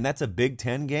Oregon, and that's a Big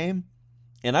Ten game,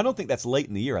 and I don't think that's late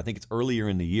in the year. I think it's earlier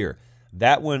in the year.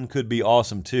 That one could be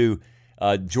awesome too.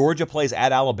 Georgia plays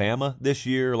at Alabama this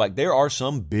year. Like, there are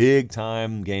some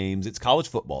big-time games. It's college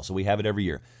football, so we have it every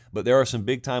year. But there are some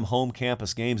big-time home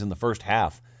campus games in the first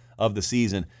half of the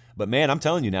season. But, man, I'm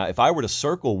telling you now, if I were to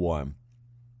circle one,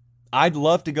 I'd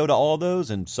love to go to all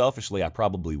those, and selfishly, I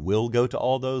probably will go to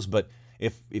all those. But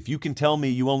if you can tell me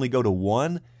you only go to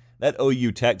one, that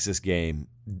OU-Texas game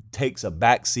takes a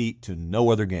backseat to no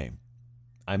other game.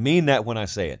 I mean that when I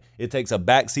say it. It takes a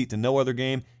backseat to no other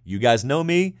game. You guys know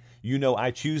me. You know I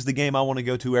choose the game I want to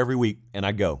go to every week, and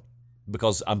I go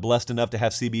because I'm blessed enough to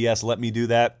have CBS let me do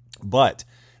that. But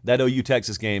that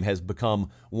OU-Texas game has become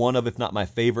one of, if not my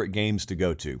favorite games to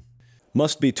go to.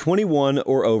 Must be 21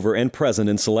 or over and present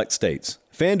in select states.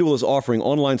 FanDuel is offering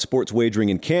online sports wagering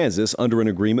in Kansas under an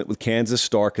agreement with Kansas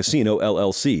Star Casino,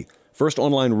 LLC. First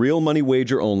online real money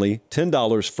wager only,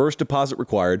 $10 first deposit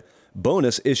required.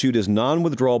 Bonus issued as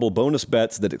non-withdrawable bonus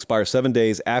bets that expire 7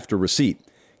 days after receipt.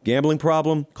 Gambling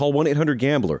problem? Call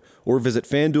 1-800-GAMBLER or visit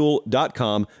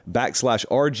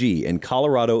FanDuel.com/RG in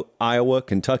Colorado, Iowa,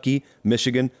 Kentucky,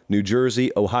 Michigan, New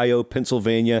Jersey, Ohio,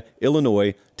 Pennsylvania,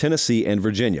 Illinois, Tennessee, and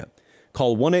Virginia.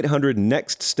 Call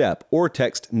 1-800-NEXT-STEP or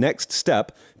text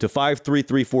NEXT-STEP to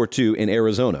 53342 in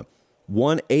Arizona.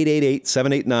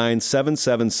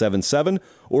 1-888-789-7777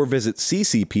 or visit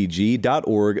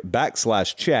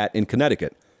ccpg.org/chat in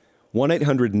Connecticut.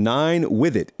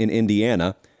 1-800-9-WITH-IT in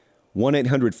Indiana.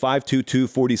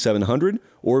 1-800-522-4700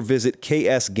 or visit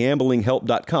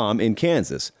ksgamblinghelp.com in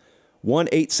Kansas.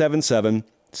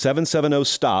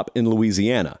 1-877-770-STOP in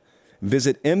Louisiana.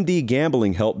 Visit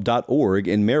mdgamblinghelp.org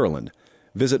in Maryland.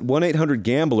 Visit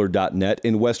 1-800-GAMBLER.net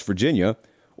in West Virginia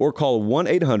or call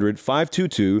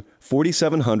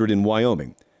 1-800-522-4700 in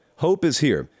Wyoming. Hope is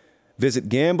here. Visit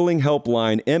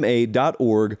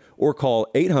gamblinghelplinema.org or call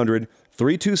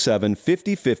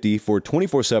 800-327-5050 for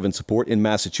 24/7 support in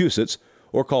Massachusetts,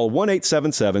 or call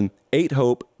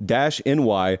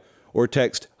 1-877-8-HOPE-NY or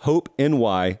text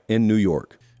HOPE-NY in New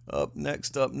York. Up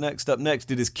next,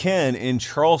 it is Ken in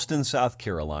Charleston, South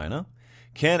Carolina.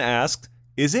 Ken asked,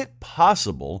 is it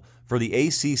possible for the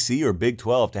ACC or Big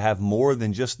 12 to have more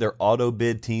than just their auto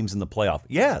bid teams in the playoff?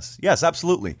 Yes,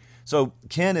 absolutely. So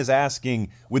Ken is asking,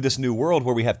 with this new world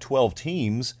where we have 12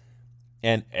 teams,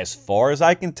 and as far as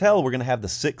I can tell, we're going to have the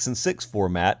 6-6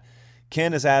 format.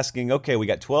 Ken is asking, okay, we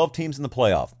got 12 teams in the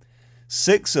playoff.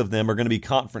 6 of them are going to be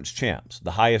conference champs,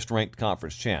 the highest ranked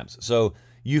conference champs. So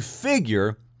you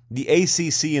figure the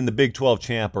ACC and the Big 12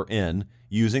 champ are in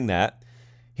using that.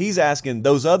 He's asking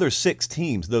those other 6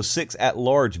 teams, those 6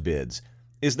 at-large bids,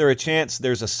 is there a chance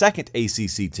there's a second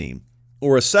ACC team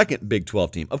or a second Big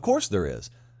 12 team? Of course there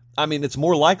is. I mean, it's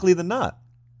more likely than not.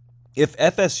 If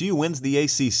FSU wins the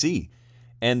ACC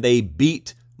and they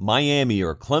beat Miami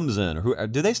or Clemson, or who,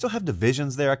 do they still have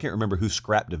divisions there? I can't remember who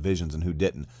scrapped divisions and who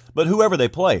didn't. But whoever they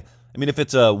play, I mean, if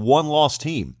it's a one-loss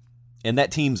team and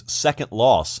that team's second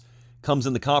loss comes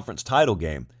in the conference title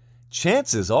game,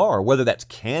 chances are, whether that's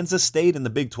Kansas State in the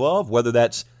Big 12, whether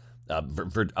that's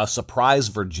a surprise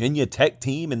Virginia Tech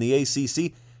team in the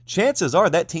ACC, chances are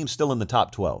that team's still in the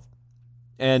top 12.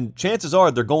 And chances are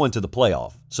they're going to the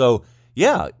playoff. So,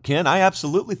 yeah, Ken, I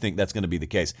absolutely think that's going to be the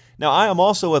case. Now, I am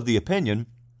also of the opinion,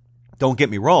 don't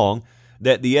get me wrong,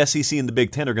 that the SEC and the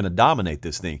Big Ten are going to dominate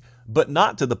this thing. but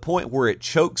not to the point where it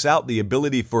chokes out the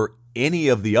ability for any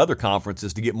of the other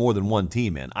conferences to get more than one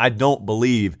team in. I don't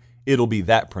believe it'll be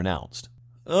that pronounced.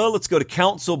 Let's go to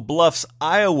Council Bluffs,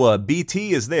 Iowa.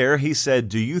 BT is there. He said,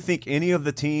 do you think any of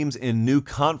the teams in new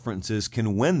conferences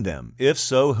can win them? If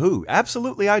so, who?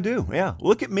 Absolutely, I do. Yeah,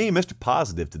 look at me, Mr.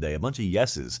 Positive today. A bunch of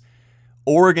yeses.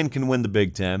 Oregon can win the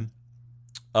Big Ten.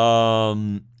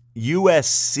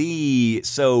 USC,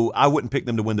 so I wouldn't pick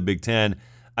them to win the Big Ten.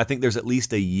 I think there's at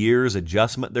least a year's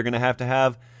adjustment they're going to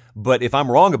have. But if I'm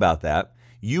wrong about that,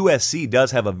 USC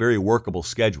does have a very workable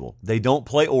schedule. They don't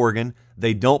play Oregon.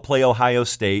 They don't play Ohio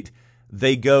State.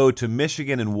 They go to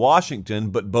Michigan and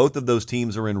Washington, but both of those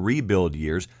teams are in rebuild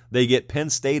years. They get Penn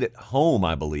State at home,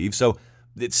 I believe. So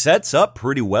it sets up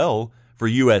pretty well for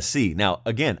USC. Now,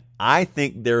 again, I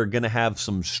think they're going to have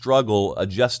some struggle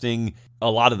adjusting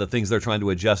a lot of the things they're trying to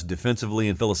adjust defensively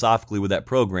and philosophically with that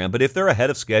program. But if they're ahead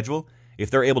of schedule, if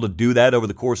they're able to do that over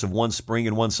the course of one spring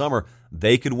and one summer,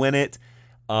 they could win it.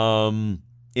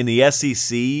 In the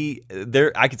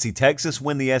SEC, I could see Texas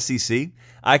win the SEC.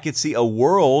 I could see a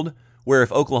world where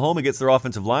if Oklahoma gets their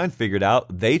offensive line figured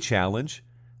out, they challenge.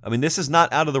 I mean, this is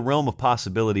not out of the realm of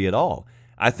possibility at all.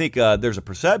 I think there's a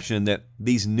perception that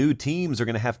these new teams are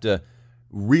going to have to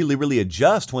really, really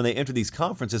adjust when they enter these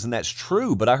conferences, and that's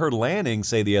true. But I heard Lanning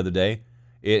say the other day,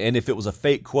 and if it was a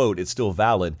fake quote, it's still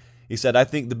valid. He said, I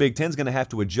think the Big Ten's going to have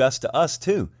to adjust to us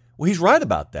too. Well, he's right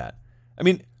about that. I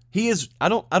mean, he is. I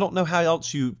don't know how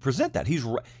else you present that.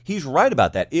 He's right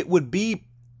about that. It would be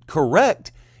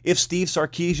correct if Steve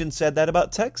Sarkisian said that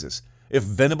about Texas, if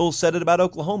Venables said it about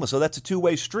Oklahoma. So that's a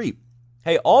two-way street.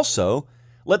 Hey, also,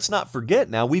 let's not forget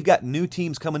now, we've got new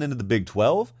teams coming into the Big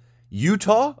 12.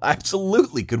 Utah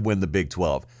absolutely could win the Big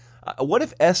 12. What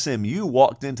if SMU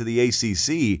walked into the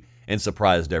ACC and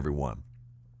surprised everyone?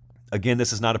 Again,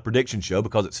 this is not a prediction show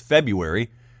because it's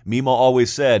February. Mima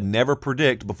always said, never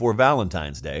predict before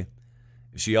Valentine's Day.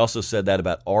 She also said that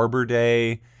about Arbor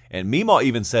Day, and Mima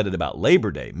even said it about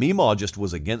Labor Day. Mima just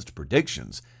was against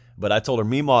predictions. But I told her,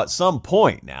 Mima, at some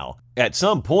point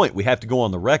we have to go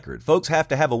on the record. Folks have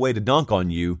to have a way to dunk on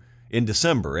you in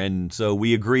December. And so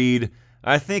we agreed,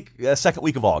 I think, second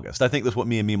week of August. I think that's what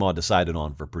me and Mima decided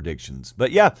on for predictions.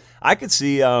 But yeah, I could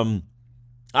see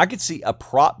a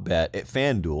prop bet at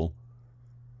FanDuel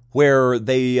where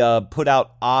they put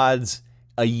out odds,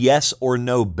 a yes or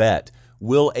no bet.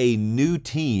 Will a new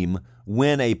team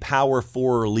win a Power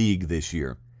 4 league this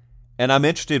year? And I'm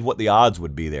interested what the odds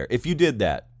would be there. If you did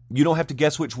that, you don't have to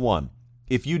guess which one.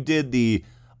 If you did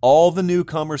all the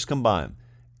newcomers combined,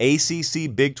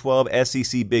 ACC, Big 12,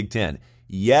 SEC, Big 10,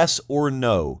 yes or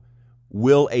no,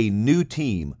 will a new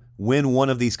team win one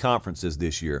of these conferences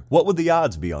this year? What would the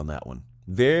odds be on that one?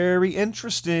 Very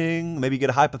interesting. Maybe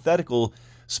get a hypothetical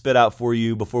spit out for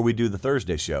you before we do the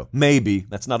Thursday show. Maybe.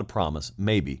 That's not a promise.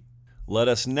 Maybe. Let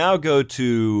us now go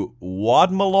to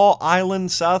Wadmalaw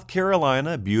Island, South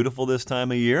Carolina. Beautiful this time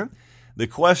of year. The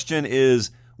question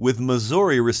is, with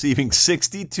Missouri receiving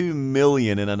 $62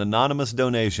 million in an anonymous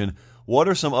donation, what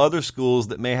are some other schools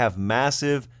that may have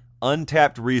massive,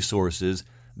 untapped resources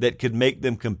that could make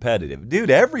them competitive?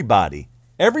 Dude,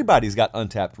 everybody's got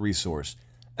untapped resource.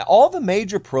 All the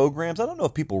major programs, I don't know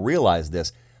if people realize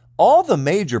this, all the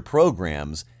major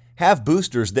programs have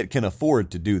boosters that can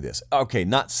afford to do this. Okay,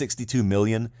 not $62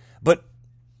 million, but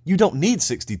you don't need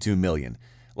 $62 million.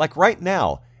 Like right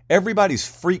now, everybody's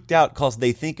freaked out because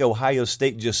they think Ohio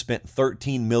State just spent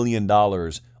 $13 million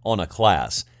on a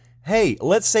class. Hey,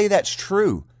 let's say that's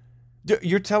true.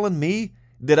 You're telling me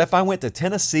that if I went to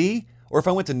Tennessee, or if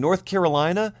I went to North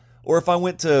Carolina, or if I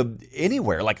went to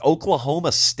anywhere like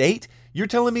Oklahoma State, you're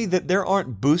telling me that there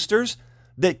aren't boosters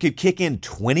that could kick in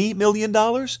 $20 million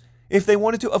if they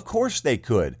wanted to? Of course they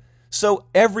could. So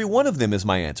every one of them is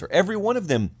my answer. Every one of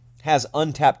them has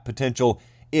untapped potential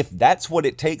if that's what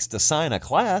it takes to sign a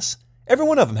class. Every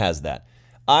one of them has that.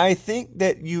 I think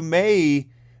that you may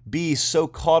be so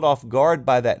caught off guard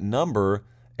by that number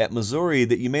at Missouri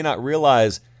that you may not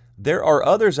realize there are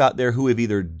others out there who have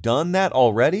either done that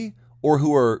already or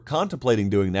who are contemplating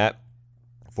doing that.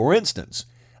 For instance,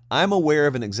 I'm aware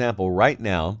of an example right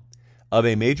now of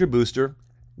a major booster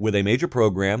with a major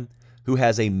program who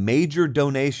has a major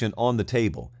donation on the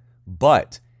table,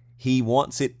 but he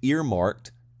wants it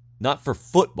earmarked, not for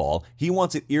football, he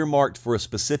wants it earmarked for a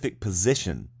specific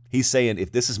position. He's saying,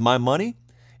 if this is my money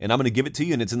and I'm going to give it to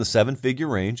you and it's in the 7-figure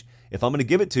range, if I'm going to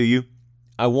give it to you,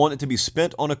 I want it to be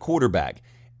spent on a quarterback.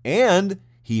 And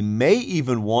he may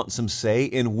even want some say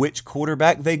in which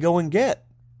quarterback they go and get.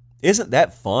 Isn't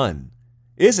that fun?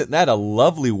 Isn't that a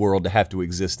lovely world to have to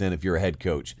exist in if you're a head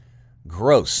coach?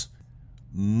 Gross.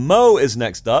 Mo is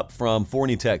next up from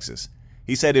Forney, Texas.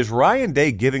 He said, is Ryan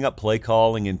Day giving up play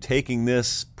calling and taking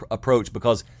this approach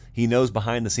because he knows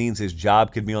behind the scenes his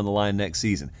job could be on the line next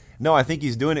season? No, I think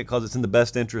he's doing it because it's in the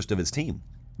best interest of his team.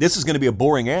 This is going to be a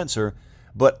boring answer,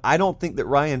 but I don't think that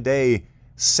Ryan Day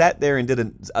sat there and did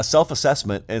a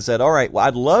self-assessment and said, all right, well,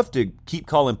 I'd love to keep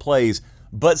calling plays,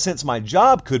 but since my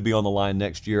job could be on the line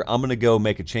next year, I'm going to go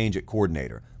make a change at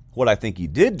coordinator. What I think he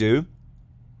did do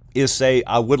is say,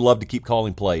 I would love to keep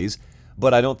calling plays,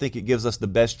 but I don't think it gives us the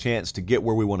best chance to get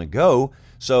where we want to go.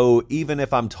 So even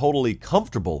if I'm totally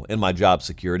comfortable in my job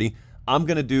security, I'm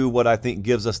going to do what I think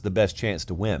gives us the best chance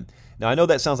to win. Now, I know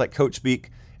that sounds like coach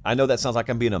speak. I know that sounds like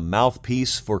I'm being a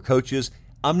mouthpiece for coaches.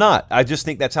 I'm not. I just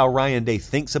think that's how Ryan Day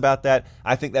thinks about that.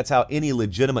 I think that's how any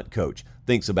legitimate coach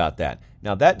thinks about that.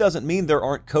 Now, that doesn't mean there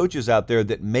aren't coaches out there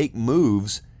that make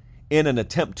moves in an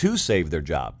attempt to save their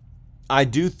job. I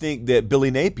do think that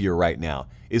Billy Napier right now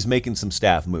is making some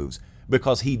staff moves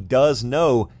because he does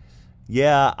know,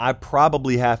 yeah, I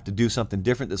probably have to do something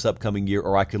different this upcoming year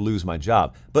or I could lose my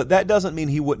job. But that doesn't mean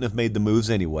he wouldn't have made the moves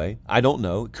anyway. I don't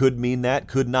know. It could mean that,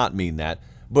 could not mean that.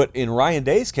 But in Ryan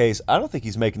Day's case, I don't think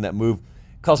he's making that move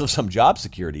because of some job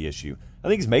security issue. I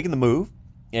think he's making the move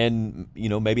and,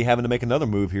 maybe having to make another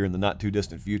move here in the not too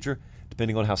distant future,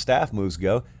 depending on how staff moves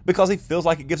go, because he feels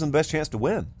like it gives him the best chance to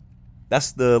win.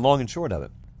 That's the long and short of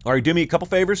it. All right, do me a couple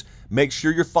favors. Make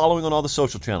sure you're following on all the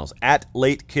social channels at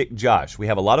Late Kick Josh. We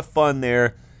have a lot of fun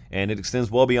there, and it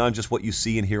extends well beyond just what you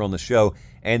see and hear on the show.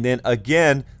 And then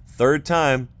again, third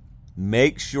time,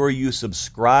 make sure you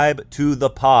subscribe to the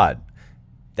pod.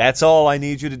 That's all I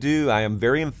need you to do. I am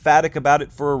very emphatic about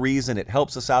it for a reason. It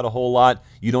helps us out a whole lot.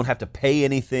 You don't have to pay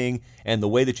anything. And the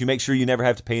way that you make sure you never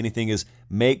have to pay anything is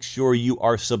make sure you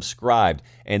are subscribed.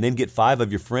 And then get 5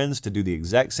 of your friends to do the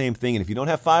exact same thing. And if you don't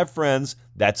have 5 friends,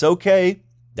 that's okay.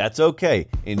 That's okay.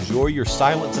 Enjoy your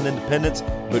silence and independence,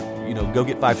 but, go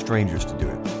get 5 strangers to do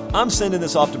it. I'm sending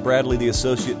this off to Bradley the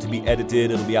Associate to be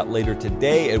edited. It'll be out later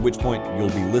today, at which point you'll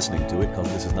be listening to it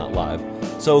because this is not live.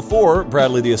 So for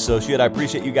Bradley the Associate, I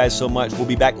appreciate you guys so much. We'll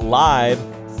be back live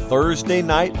Thursday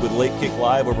night with Late Kick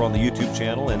Live over on the YouTube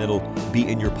channel, and it'll be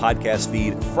in your podcast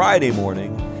feed Friday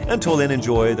morning. Until then,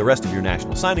 enjoy the rest of your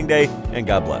National Signing Day, and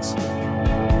God bless.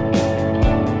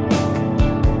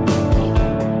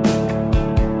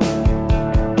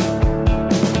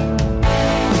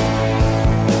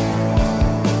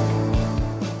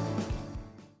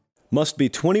 Must be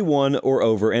 21 or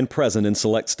over and present in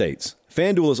select states.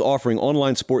 FanDuel is offering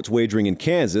online sports wagering in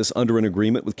Kansas under an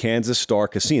agreement with Kansas Star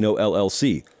Casino,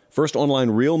 LLC. First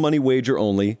online real money wager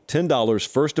only, $10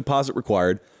 first deposit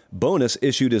required. Bonus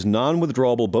issued as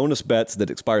non-withdrawable bonus bets that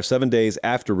expire 7 days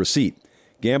after receipt.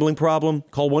 Gambling problem?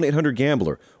 Call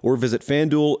 1-800-GAMBLER or visit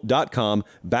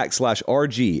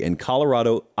FanDuel.com/RG in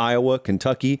Colorado, Iowa,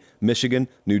 Kentucky, Michigan,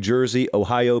 New Jersey,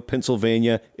 Ohio,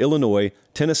 Pennsylvania, Illinois,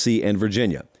 Tennessee, and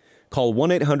Virginia. Call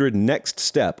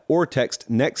 1-800-NEXT-STEP or text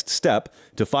NEXT-STEP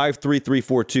to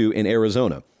 53342 in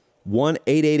Arizona,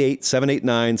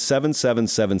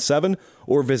 1-888-789-7777,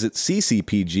 or visit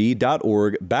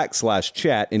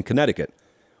ccpg.org/chat in Connecticut,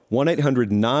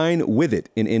 1-800-9-WITH-IT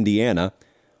in Indiana,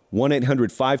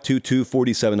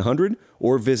 1-800-522-4700,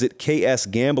 or visit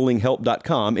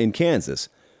ksgamblinghelp.com in Kansas,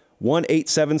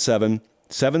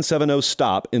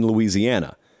 1-877-770-STOP in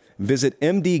Louisiana. Visit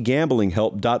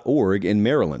mdgamblinghelp.org in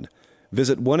Maryland.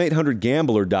 Visit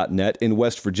 1-800-GAMBLER.net in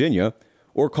West Virginia,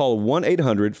 or call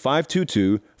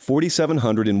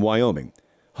 1-800-522-4700 in Wyoming.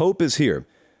 Hope is here.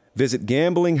 Visit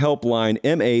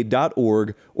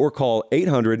gamblinghelplinema.org or call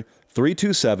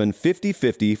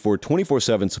 800-327-5050 for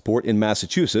 24/7 support in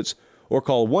Massachusetts, or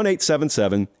call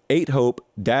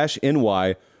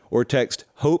 1-877-8-HOPE-NY or text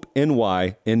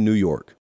HOPE-NY in New York.